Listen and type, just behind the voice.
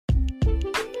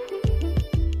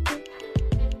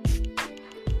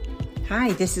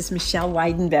Hi, this is Michelle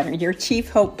Weidenbender, your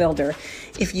Chief Hope Builder.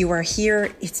 If you are here,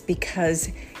 it's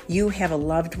because you have a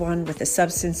loved one with a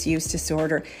substance use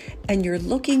disorder and you're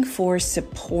looking for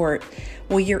support.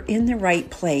 Well, you're in the right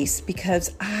place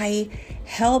because I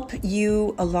help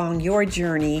you along your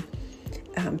journey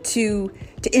to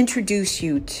introduce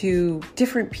you to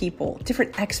different people,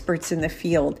 different experts in the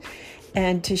field,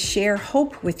 and to share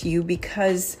hope with you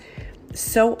because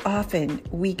so often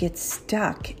we get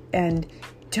stuck and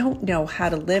don't know how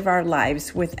to live our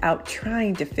lives without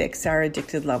trying to fix our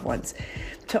addicted loved ones.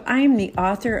 So I am the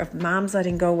author of Moms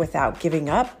Letting Go Without Giving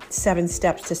Up, 7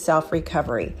 Steps to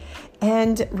Self-Recovery.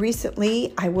 And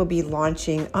recently I will be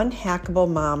launching Unhackable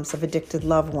Moms of Addicted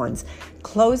Loved Ones,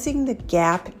 closing the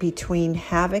gap between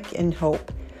havoc and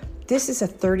hope. This is a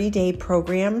 30-day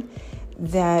program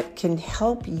that can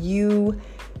help you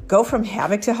go from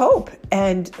havoc to hope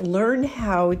and learn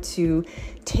how to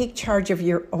take charge of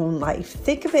your own life.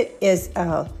 Think of it as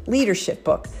a leadership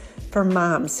book for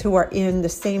moms who are in the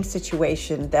same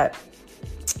situation that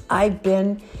I've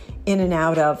been in and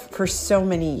out of for so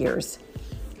many years.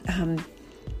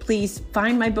 Please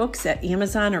find my books at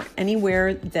Amazon or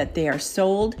anywhere that they are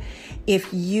sold.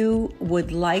 If you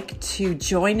would like to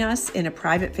join us in a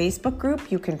private Facebook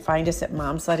group, you can find us at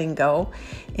Moms Letting Go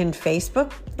in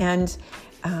Facebook. And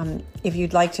if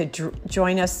you'd like to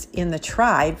join us in the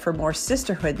tribe for more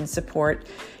sisterhood and support,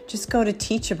 just go to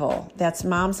Teachable. That's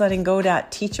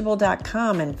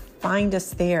momslettinggo.teachable.com and find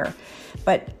us there.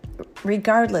 But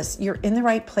regardless, you're in the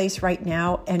right place right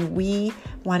now, and we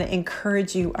want to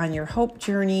encourage you on your hope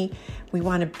journey. We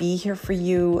want to be here for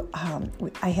you.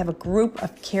 I have a group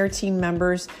of care team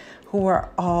members who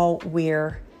are all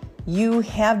where you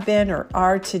have been or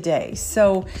are today.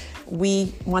 So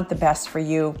we want the best for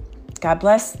you. God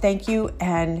bless, thank you,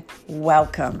 and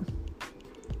welcome.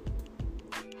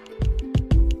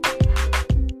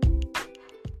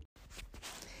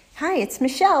 Hi, it's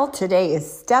Michelle. Today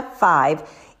is step 5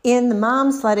 in the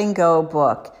Moms Letting Go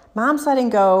book, Moms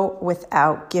Letting Go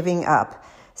Without Giving Up.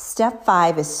 Step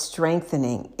 5 is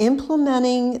strengthening,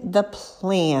 implementing the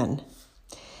plan.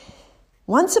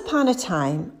 Once upon a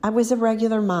time, I was a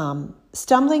regular mom,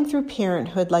 stumbling through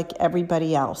parenthood like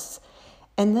everybody else.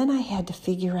 And then I had to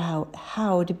figure out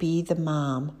how to be the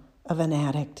mom of an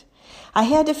addict. I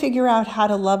had to figure out how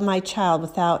to love my child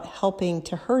without helping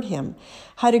to hurt him,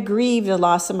 how to grieve the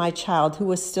loss of my child who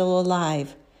was still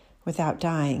alive without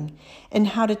dying, and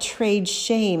how to trade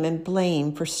shame and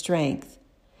blame for strength.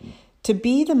 To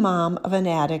be the mom of an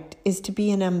addict is to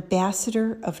be an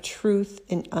ambassador of truth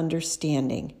and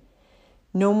understanding.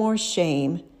 No more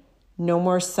shame, no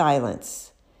more silence.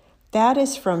 That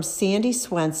is from Sandy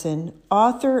Swenson,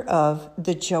 author of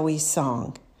The Joey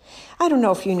Song. I don't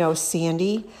know if you know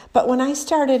Sandy, but when I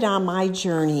started on my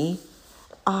journey,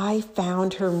 I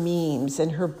found her memes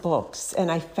and her books,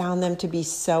 and I found them to be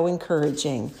so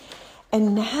encouraging.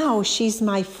 And now she's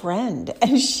my friend,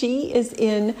 and she is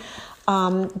in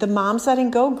the Moms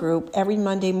Letting Go group. Every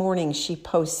Monday morning, she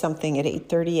posts something at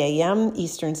 8:30 a.m.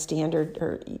 Eastern Standard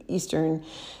or Eastern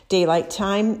Daylight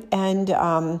Time, and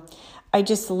I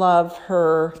just love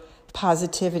her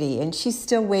positivity, and she's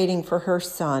still waiting for her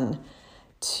son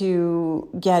to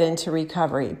get into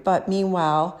recovery. But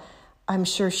meanwhile, I'm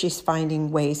sure she's finding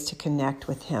ways to connect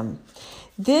with him.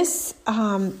 This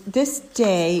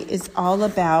day is all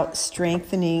about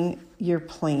strengthening your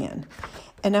plan.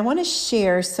 And I want to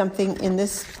share something in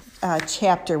this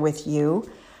chapter with you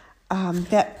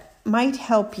that might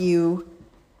help you.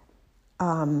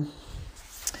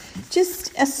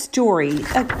 Just a story,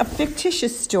 a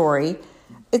fictitious story.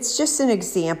 It's just an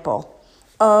example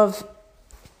of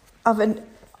an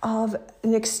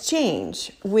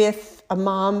exchange with a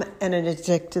mom and an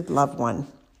addicted loved one.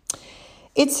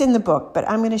 It's in the book, but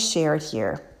I'm going to share it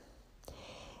here.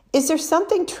 Is there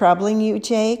something troubling you,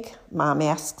 Jake? Mom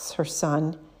asks her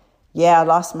son. Yeah, I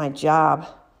lost my job.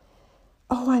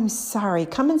 Oh, I'm sorry.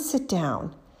 Come and sit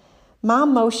down.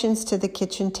 Mom motions to the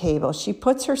kitchen table. She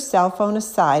puts her cell phone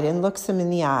aside and looks him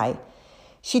in the eye.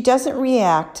 She doesn't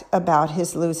react about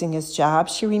his losing his job.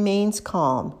 She remains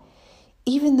calm,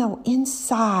 even though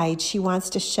inside she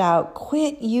wants to shout,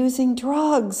 "Quit using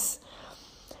drugs."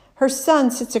 Her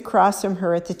son sits across from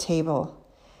her at the table.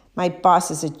 My boss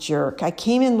is a jerk. I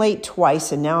came in late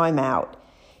twice and now I'm out.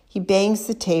 He bangs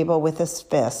the table with his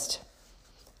fist.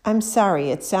 I'm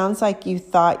sorry, it sounds like you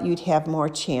thought you'd have more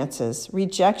chances.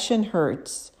 Rejection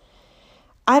hurts.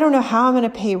 I don't know how I'm going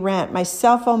to pay rent. My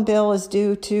cell phone bill is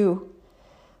due too.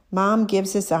 Mom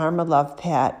gives his arm a love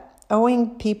pat.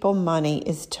 Owing people money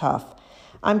is tough.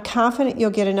 I'm confident you'll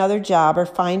get another job or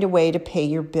find a way to pay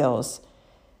your bills.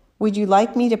 Would you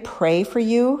like me to pray for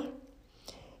you?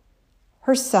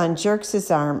 Her son jerks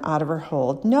his arm out of her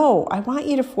hold. No, I want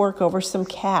you to fork over some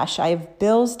cash. I have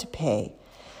bills to pay.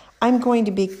 I'm going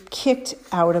to be kicked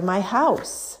out of my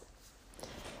house.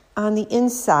 On the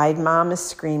inside, Mom is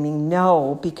screaming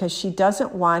no because she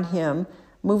doesn't want him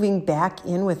moving back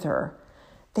in with her.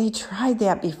 They tried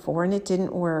that before and it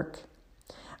didn't work.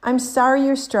 I'm sorry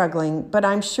you're struggling, but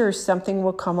I'm sure something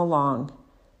will come along.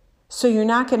 So you're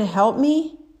not going to help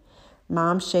me?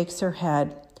 Mom shakes her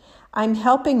head. I'm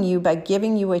helping you by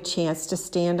giving you a chance to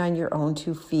stand on your own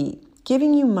 2 feet.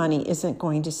 Giving you money isn't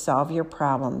going to solve your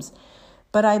problems,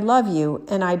 but I love you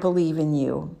and I believe in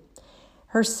you.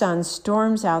 Her son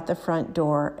storms out the front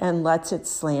door and lets it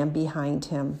slam behind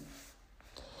him.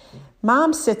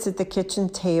 Mom sits at the kitchen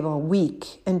table,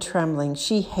 weak and trembling.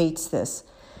 She hates this,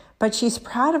 but she's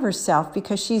proud of herself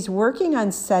because she's working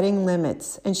on setting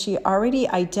limits and she already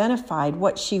identified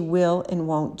what she will and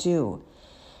won't do.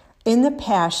 In the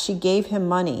past, she gave him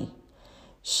money.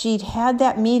 She'd had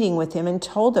that meeting with him and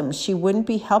told him she wouldn't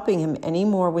be helping him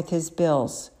anymore with his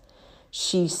bills.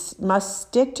 She must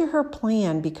stick to her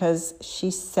plan because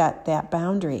she set that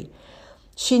boundary.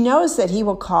 She knows that he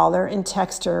will call her and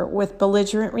text her with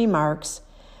belligerent remarks,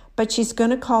 but she's going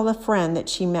to call a friend that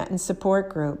she met in support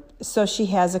group so she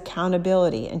has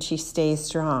accountability and she stays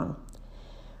strong.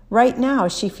 Right now,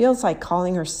 she feels like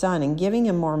calling her son and giving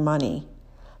him more money,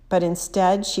 but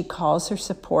instead she calls her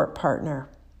support partner.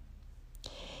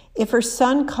 If her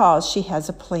son calls, she has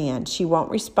a plan. She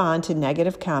won't respond to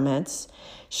negative comments.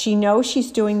 She knows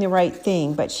she's doing the right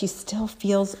thing, but she still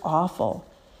feels awful.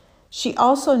 She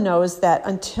also knows that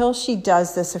until she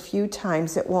does this a few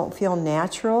times, it won't feel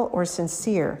natural or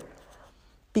sincere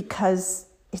because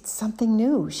it's something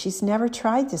new. She's never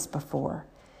tried this before.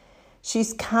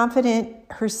 She's confident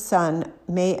her son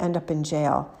may end up in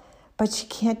jail, but she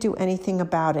can't do anything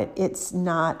about it. It's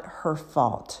not her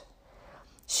fault.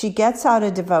 She gets out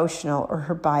a devotional or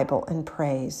her Bible and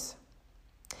prays.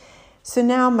 So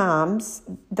now, moms,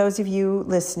 those of you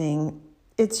listening,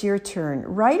 it's your turn.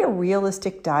 Write a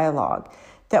realistic dialogue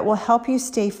that will help you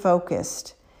stay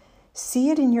focused. See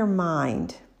it in your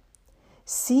mind.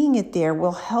 Seeing it there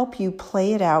will help you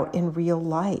play it out in real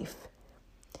life.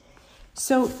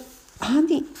 So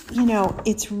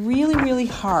it's really, really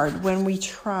hard when we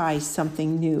try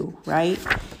something new, right?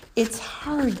 It's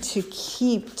hard to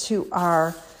keep to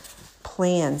our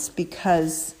plans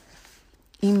because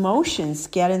emotions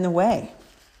get in the way.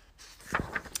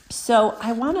 So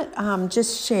I want to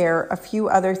just share a few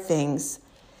other things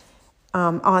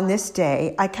on this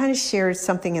day. I kind of shared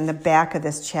something in the back of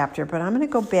this chapter, but I'm going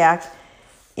to go back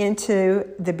into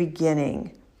the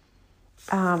beginning.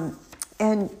 A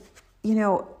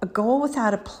goal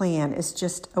without a plan is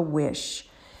just a wish.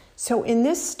 So in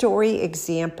this story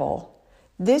example,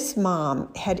 this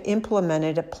mom had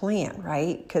implemented a plan,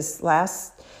 right? Because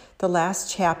the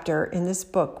last chapter in this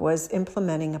book was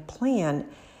implementing a plan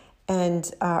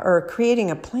or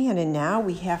creating a plan, and now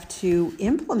we have to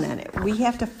implement it. We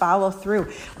have to follow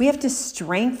through. We have to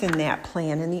strengthen that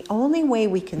plan, and the only way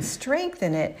we can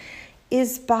strengthen it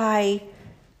is by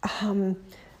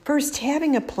first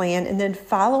having a plan and then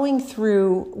following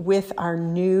through with our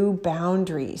new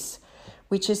boundaries,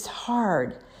 which is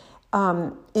hard.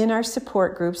 In our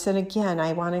support groups, and again,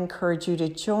 I want to encourage you to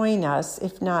join us,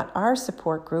 if not our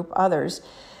support group, others,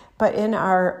 but in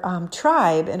our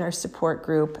tribe, in our support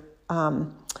group,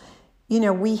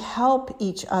 we help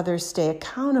each other stay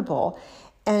accountable.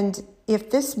 And if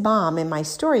this mom in my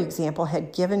story example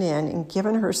had given in and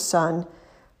given her son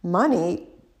money,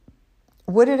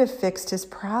 would it have fixed his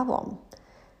problem?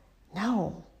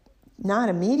 No, not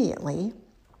immediately.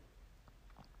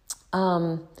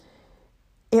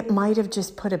 It might have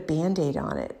just put a Band-Aid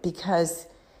on it because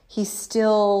he's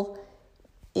still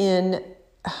if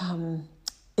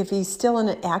he's still in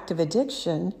an active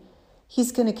addiction,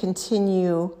 he's going to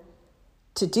continue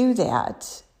to do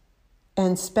that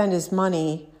and spend his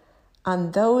money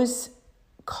on those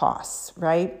costs,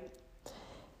 right?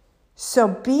 So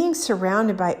being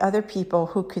surrounded by other people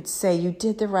who could say you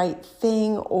did the right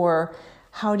thing, or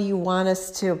how do you want us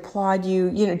to applaud you,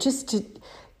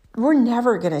 we're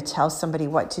never going to tell somebody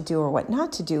what to do or what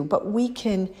not to do, but we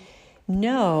can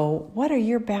know what are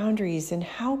your boundaries and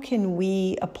how can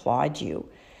we applaud you.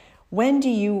 When do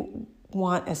you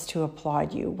want us to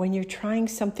applaud you? When you're trying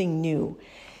something new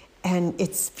and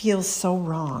it feels so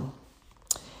wrong.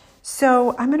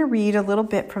 So I'm going to read a little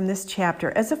bit from this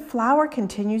chapter. As a flower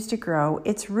continues to grow,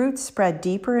 its roots spread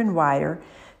deeper and wider,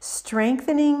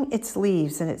 strengthening its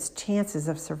leaves and its chances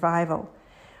of survival.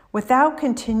 Without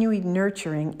continuing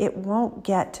nurturing, it won't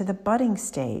get to the budding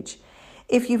stage.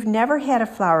 If you've never had a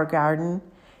flower garden,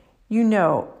 you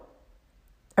know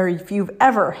or if you've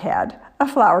ever had a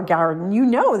flower garden, you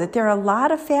know that there are a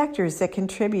lot of factors that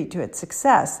contribute to its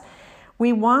success.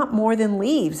 We want more than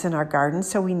leaves in our garden,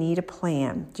 so we need a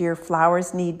plan. Do your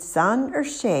flowers need sun or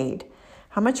shade?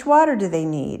 How much water do they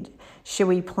need? Should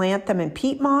we plant them in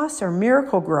peat moss or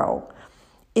Miracle-Gro?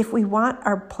 If we want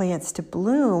our plants to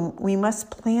bloom, we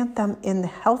must plant them in the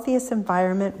healthiest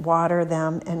environment, water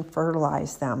them, and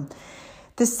fertilize them.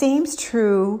 The same is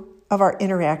true of our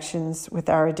interactions with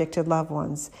our addicted loved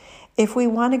ones. If we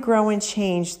want to grow and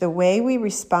change the way we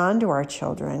respond to our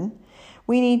children,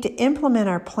 we need to implement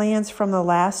our plans from the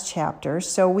last chapter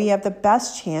so we have the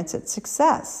best chance at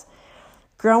success.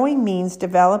 Growing means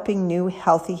developing new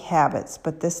healthy habits,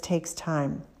 but this takes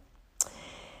time.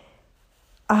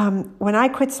 When I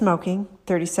quit smoking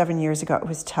 37 years ago, it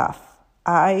was tough.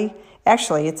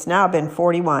 It's now been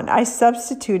 41. I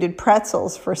substituted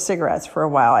pretzels for cigarettes for a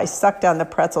while. I sucked on the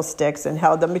pretzel sticks and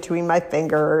held them between my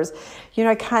fingers.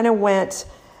 I kind of went,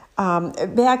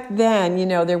 back then,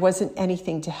 there wasn't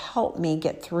anything to help me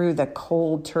get through the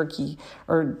cold turkey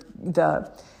or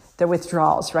the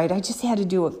withdrawals, right? I just had to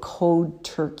do a cold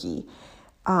turkey.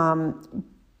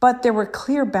 But there were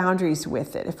clear boundaries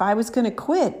with it. If I was going to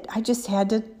quit, I just had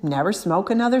to never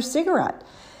smoke another cigarette.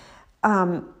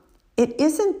 It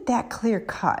isn't that clear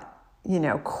cut,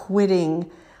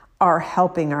 quitting or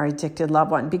helping our addicted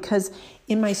loved one. Because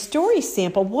in my story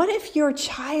sample, what if your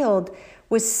child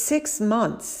was 6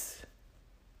 months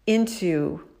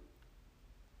into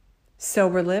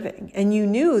sober living and you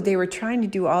knew they were trying to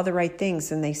do all the right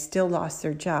things and they still lost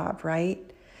their job, right?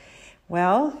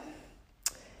 Well,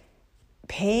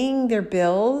 paying their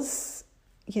bills,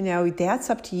 that's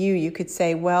up to you. You could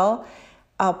say, well,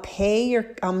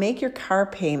 I'll make your car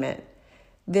payment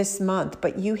this month,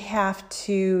 but you have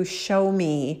to show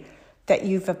me that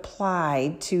you've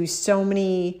applied to so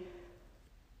many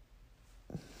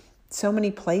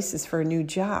places for a new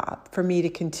job for me to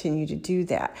continue to do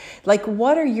that. Like,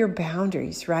 what are your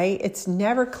boundaries, right? It's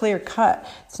never clear cut.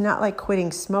 It's not like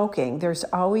quitting smoking. There's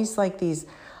always like these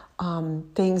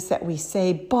things that we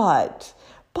say, but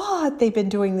they've been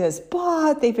doing this,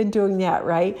 but they've been doing that,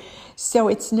 right? So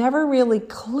it's never really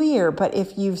clear, but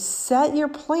if you've set your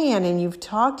plan and you've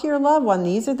talked to your loved one,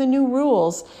 these are the new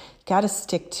rules, got to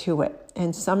stick to it.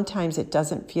 And sometimes it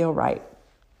doesn't feel right.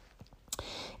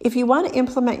 If you want to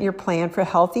implement your plan for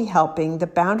healthy helping, the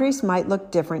boundaries might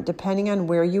look different depending on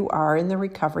where you are in the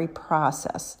recovery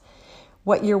process.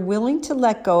 What you're willing to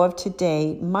let go of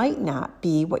today might not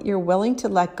be what you're willing to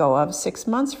let go of 6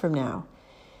 months from now.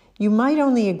 You might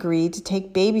only agree to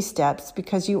take baby steps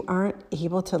because you aren't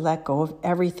able to let go of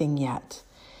everything yet.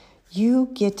 You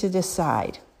get to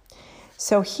decide.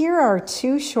 So here are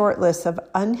 2 short lists of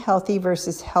unhealthy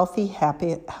versus healthy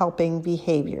helping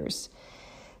behaviors.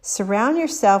 Surround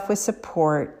yourself with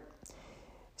support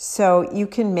so you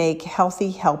can make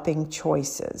healthy helping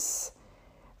choices.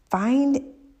 Find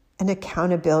an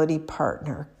accountability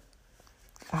partner.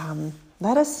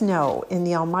 Let us know in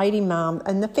the Almighty Mom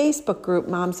and the Facebook group,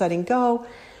 Moms Letting Go.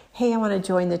 Hey, I want to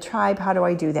join the tribe. How do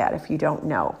I do that if you don't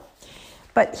know?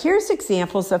 But here's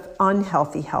examples of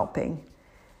unhealthy helping.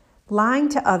 Lying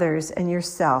to others and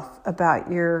yourself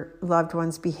about your loved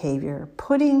one's behavior.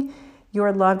 Putting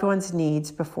your loved one's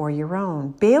needs before your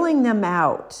own. Bailing them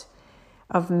out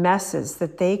of messes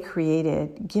that they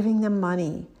created. Giving them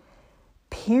money.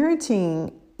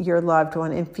 Parenting your loved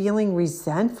one and feeling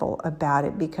resentful about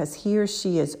it because he or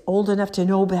she is old enough to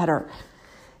know better.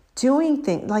 Doing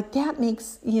things like that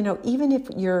makes, even if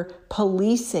you're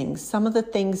policing some of the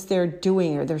things they're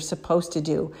doing or they're supposed to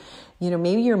do,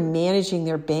 maybe you're managing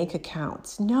their bank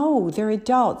accounts. No, they're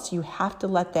adults. You have to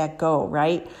let that go,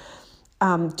 right?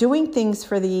 Doing things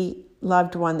for the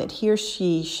loved one that he or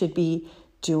she should be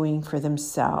doing for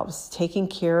themselves, taking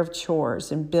care of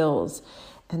chores and bills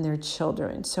and their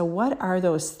children. So what are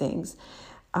those things?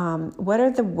 What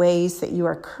are the ways that you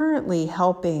are currently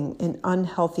helping in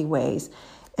unhealthy ways?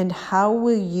 And how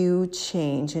will you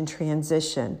change and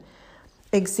transition?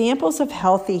 Examples of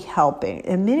healthy helping: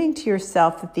 admitting to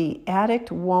yourself that the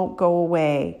addict won't go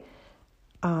away.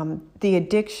 The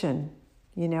addiction,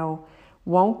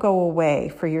 won't go away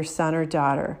for your son or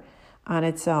daughter on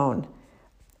its own.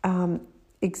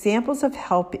 Examples of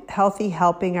healthy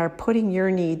helping are putting your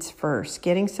needs first,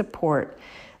 getting support,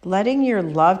 letting your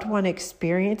loved one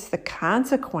experience the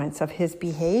consequence of his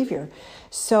behavior.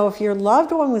 So if your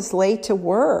loved one was late to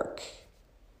work,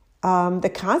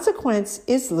 the consequence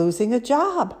is losing a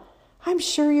job. I'm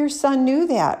sure your son knew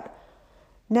that.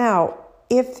 Now,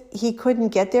 if he couldn't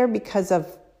get there because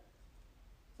of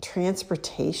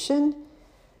transportation,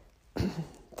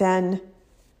 then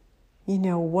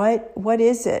what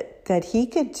is it that he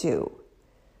could do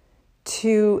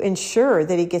to ensure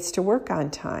that he gets to work on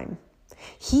time.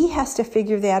 He has to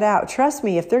figure that out. Trust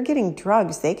me, if they're getting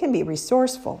drugs, they can be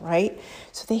resourceful, right?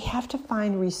 So they have to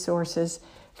find resources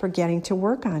for getting to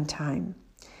work on time.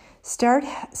 Start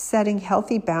setting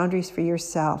healthy boundaries for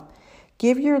yourself.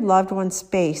 Give your loved one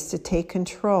space to take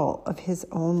control of his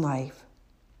own life.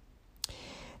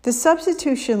 The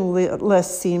substitution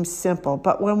list seems simple,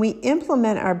 but when we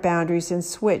implement our boundaries and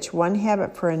switch one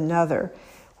habit for another,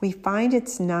 we find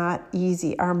it's not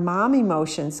easy. Our mom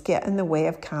emotions get in the way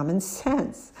of common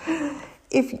sense.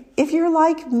 If you're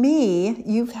like me,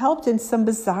 you've helped in some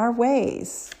bizarre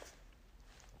ways.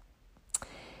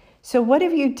 So what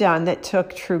have you done that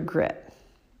took true grit?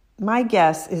 My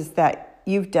guess is that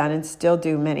you've done and still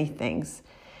do many things.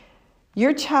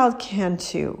 Your child can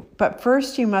too, but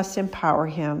first you must empower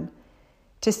him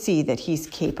to see that he's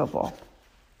capable.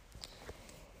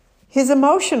 His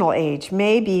emotional age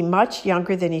may be much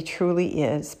younger than he truly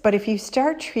is, but if you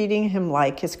start treating him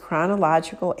like his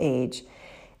chronological age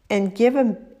and give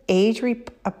him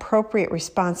age-appropriate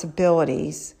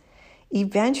responsibilities,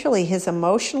 eventually his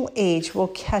emotional age will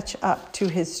catch up to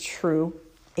his true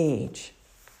age.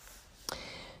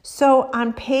 So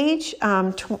on page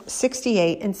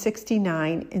 68 and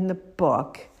 69 in the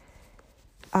book,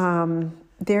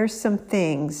 there's some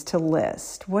things to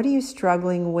list. What are you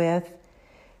struggling with?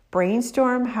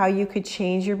 Brainstorm how you could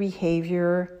change your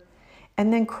behavior,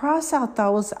 and then cross out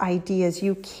those ideas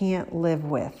you can't live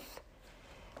with.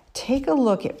 Take a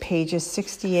look at pages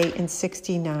 68 and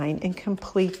 69 and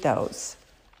complete those.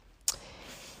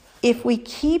 If we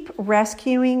keep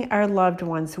rescuing our loved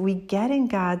ones, we get in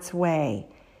God's way.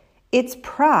 It's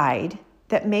pride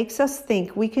that makes us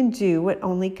think we can do what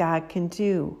only God can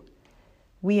do.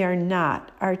 We are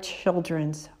not our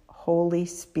children's Holy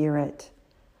Spirit.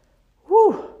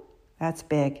 Whew, that's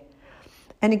big.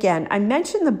 And again, I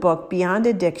mentioned the book Beyond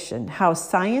Addiction, How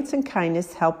Science and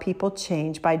Kindness Help People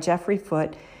Change by Jeffrey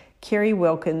Foote, Carrie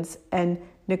Wilkins, and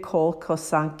Nicole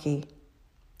Kosanke.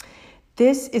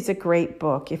 This is a great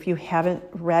book. If you haven't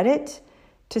read it,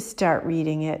 to start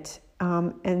reading it.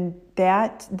 And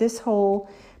that this whole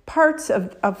parts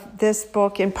of this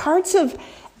book and parts of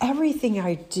everything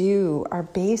I do are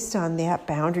based on that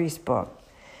boundaries book.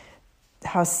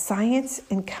 How science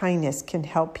and kindness can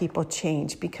help people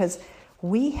change, because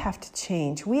we have to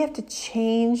change. We have to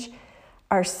change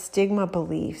our stigma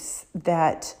beliefs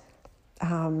that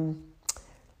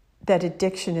that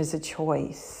addiction is a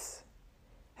choice.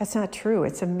 That's not true.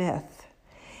 It's a myth.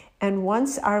 And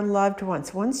once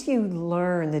you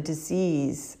learn the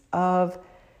disease of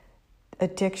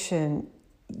addiction,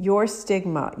 your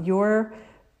stigma, your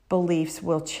beliefs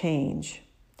will change.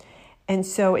 And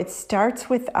so it starts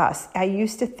with us. I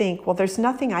used to think, well, there's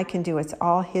nothing I can do. It's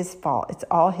all his fault. It's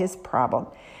all his problem.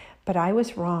 But I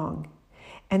was wrong.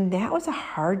 And that was a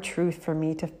hard truth for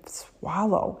me to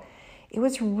swallow. It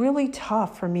was really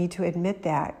tough for me to admit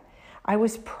that. I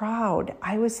was proud.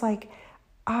 I was like,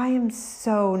 I am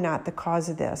so not the cause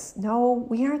of this. No,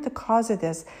 we aren't the cause of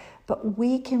this, but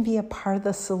we can be a part of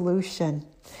the solution.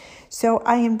 So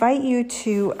I invite you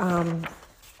to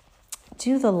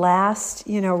do the last,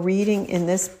 reading in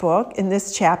this book, in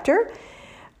this chapter.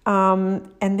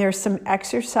 And there's some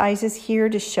exercises here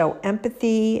to show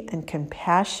empathy and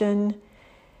compassion,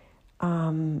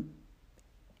 and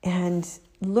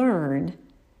learn,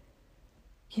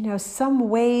 some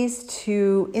ways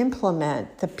to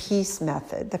implement the peace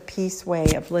method, the peace way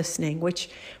of listening, which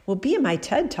will be in my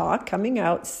TED Talk coming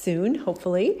out soon,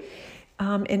 hopefully.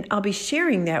 And I'll be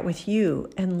sharing that with you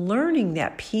and learning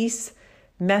that peace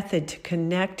method to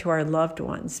connect to our loved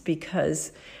ones,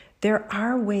 because there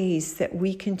are ways that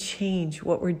we can change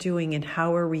what we're doing and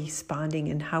how we're responding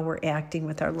and how we're acting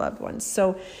with our loved ones.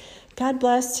 So God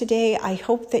bless today. I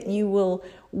hope that you will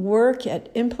work at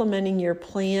implementing your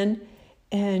plan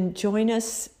and join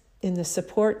us in the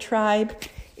support tribe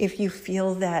if you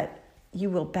feel that you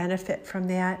will benefit from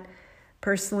that.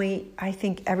 Personally, I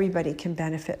think everybody can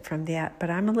benefit from that, but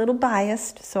I'm a little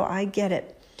biased, so I get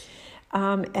it.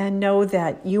 And know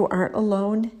that you aren't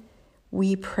alone.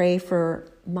 We pray for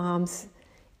moms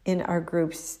in our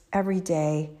groups every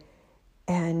day,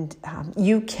 and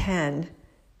you can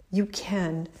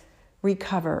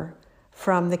recover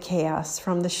from the chaos,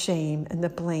 from the shame and the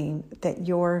blame that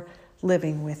you're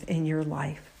living with in your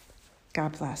life.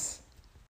 God bless.